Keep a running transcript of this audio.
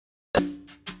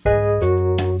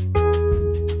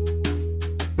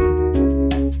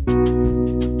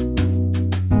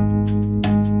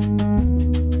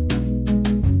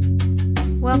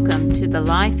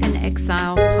Life in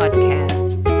Exile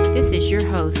podcast. This is your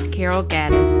host, Carol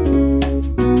Gaddis.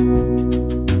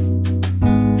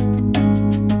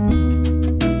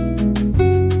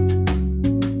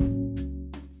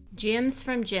 Gems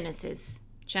from Genesis,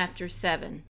 Chapter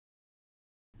 7.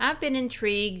 I've been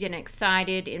intrigued and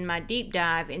excited in my deep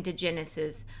dive into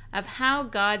Genesis of how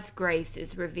God's grace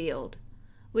is revealed.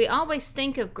 We always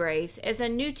think of grace as a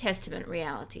New Testament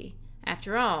reality.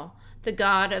 After all, the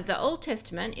God of the Old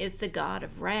Testament is the God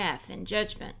of wrath and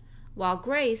judgment, while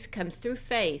grace comes through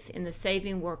faith in the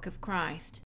saving work of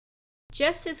Christ.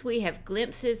 Just as we have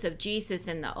glimpses of Jesus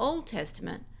in the Old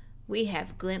Testament, we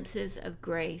have glimpses of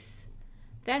grace.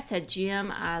 That's a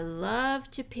gem I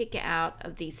love to pick out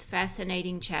of these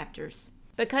fascinating chapters,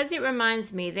 because it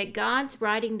reminds me that God's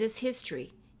writing this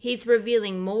history. He's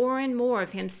revealing more and more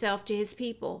of himself to his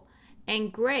people,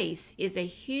 and grace is a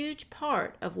huge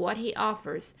part of what he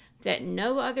offers that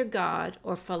no other God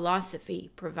or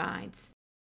philosophy provides.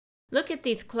 Look at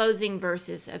these closing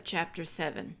verses of chapter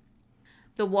 7.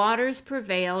 The waters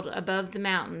prevailed above the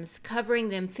mountains, covering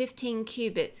them 15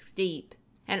 cubits deep,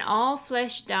 and all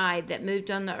flesh died that moved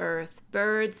on the earth,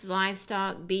 birds,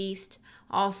 livestock, beasts,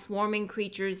 all swarming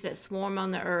creatures that swarm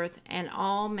on the earth, and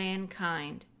all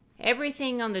mankind.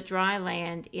 Everything on the dry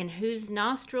land, in whose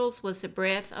nostrils was the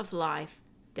breath of life,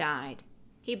 died.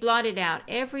 He blotted out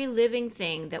every living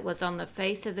thing that was on the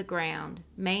face of the ground,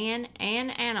 man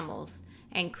and animals,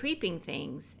 and creeping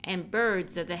things, and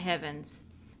birds of the heavens.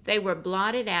 They were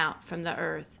blotted out from the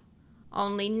earth.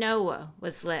 Only Noah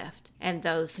was left, and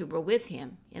those who were with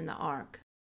him in the ark.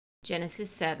 Genesis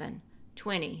 7,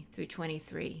 20 through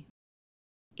 23.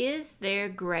 Is there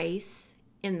grace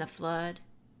in the flood?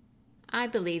 I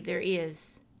believe there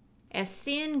is. As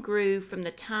sin grew from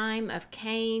the time of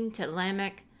Cain to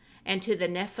Lamech and to the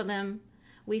Nephilim,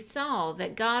 we saw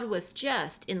that God was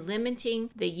just in limiting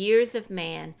the years of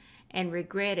man and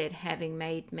regretted having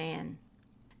made man.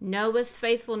 Noah's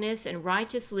faithfulness and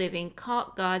righteous living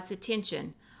caught God's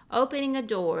attention, opening a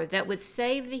door that would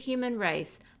save the human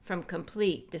race from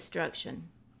complete destruction.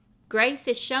 Grace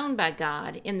is shown by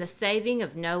God in the saving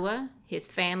of Noah, his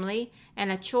family,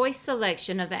 and a choice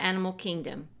selection of the animal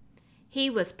kingdom. He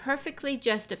was perfectly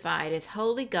justified as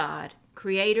holy God,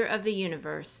 creator of the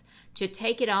universe, to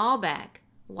take it all back,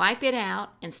 wipe it out,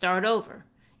 and start over,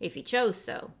 if he chose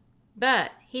so.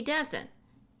 But he doesn't.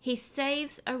 He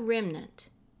saves a remnant.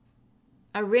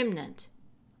 A remnant.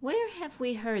 Where have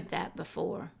we heard that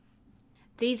before?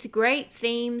 These great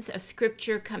themes of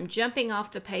Scripture come jumping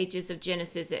off the pages of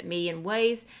Genesis at me in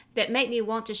ways that make me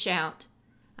want to shout.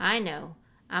 I know,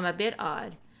 I'm a bit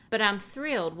odd, but I'm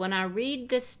thrilled when I read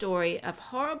this story of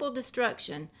horrible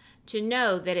destruction to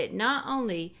know that it not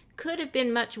only could have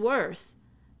been much worse,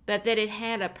 but that it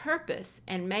had a purpose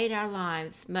and made our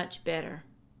lives much better.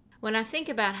 When I think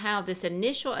about how this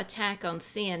initial attack on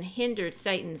sin hindered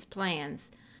Satan's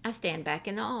plans, I stand back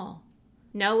in awe.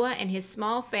 Noah and his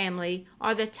small family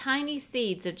are the tiny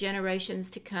seeds of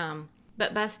generations to come,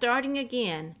 but by starting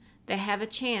again, they have a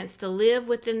chance to live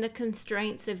within the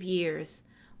constraints of years,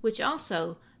 which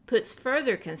also puts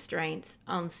further constraints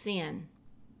on sin.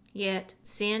 Yet,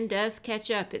 sin does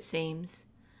catch up, it seems.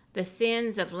 The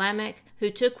sins of Lamech, who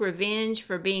took revenge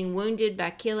for being wounded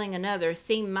by killing another,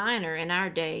 seem minor in our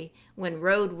day, when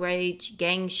road rage,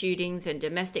 gang shootings, and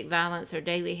domestic violence are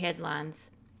daily headlines.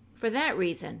 For that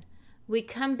reason, we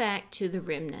come back to the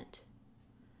remnant.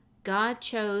 God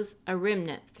chose a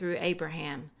remnant through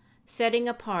Abraham, setting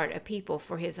apart a people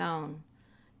for his own.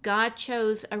 God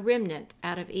chose a remnant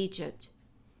out of Egypt.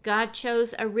 God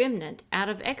chose a remnant out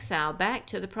of exile back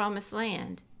to the promised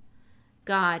land.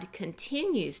 God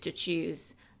continues to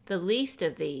choose the least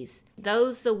of these,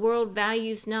 those the world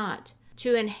values not,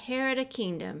 to inherit a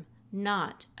kingdom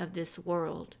not of this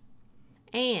world.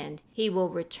 And he will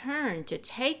return to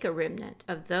take a remnant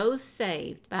of those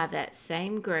saved by that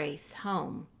same grace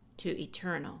home to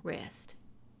eternal rest.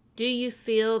 Do you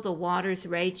feel the waters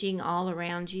raging all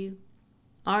around you?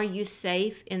 Are you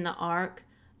safe in the ark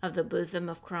of the bosom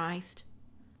of Christ?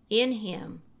 In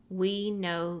him we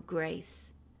know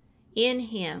grace. In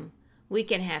him we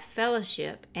can have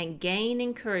fellowship and gain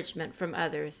encouragement from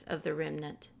others of the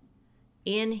remnant.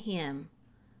 In him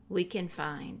we can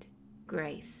find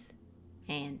grace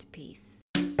and peace.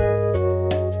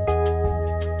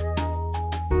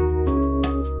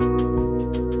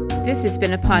 This has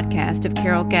been a podcast of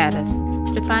Carol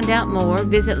Gaddis. To find out more,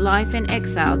 visit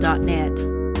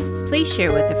lifeinexile.net. Please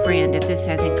share with a friend if this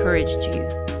has encouraged you.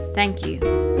 Thank you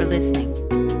for listening.